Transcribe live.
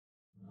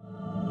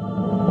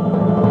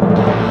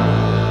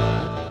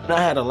I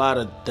had a lot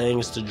of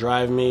things to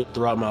drive me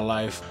throughout my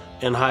life.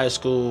 In high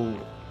school,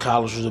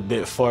 college was a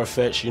bit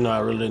far-fetched. I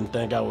really didn't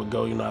think I would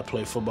go. I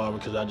played football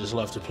because I just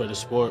love to play the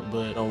sport.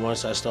 But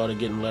once I started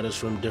getting letters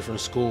from different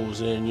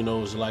schools, and it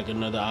was like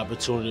another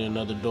opportunity,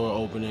 another door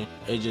opening.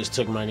 It just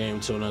took my game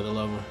to another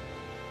level.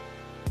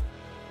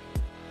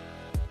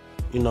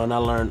 And I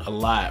learned a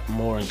lot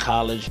more in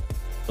college.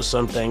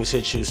 Some things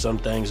hit you, some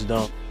things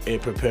don't.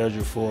 It prepares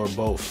you for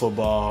both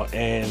football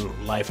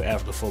and life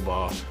after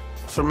football.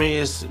 For me,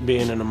 it's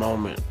being in the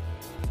moment.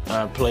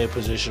 I play a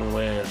position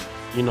where,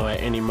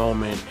 at any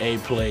moment, a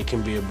play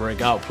can be a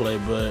breakout play,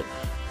 but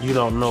you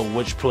don't know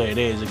which play it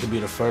is. It could be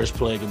the first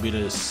play, it could be the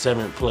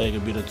 7th play, it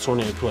could be the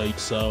 20th play.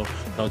 So,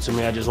 to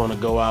me, I just want to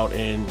go out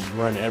and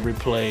run every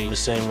play the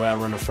same way I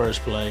run the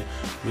first play,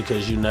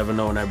 because you never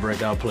know when that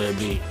breakout play will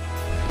be.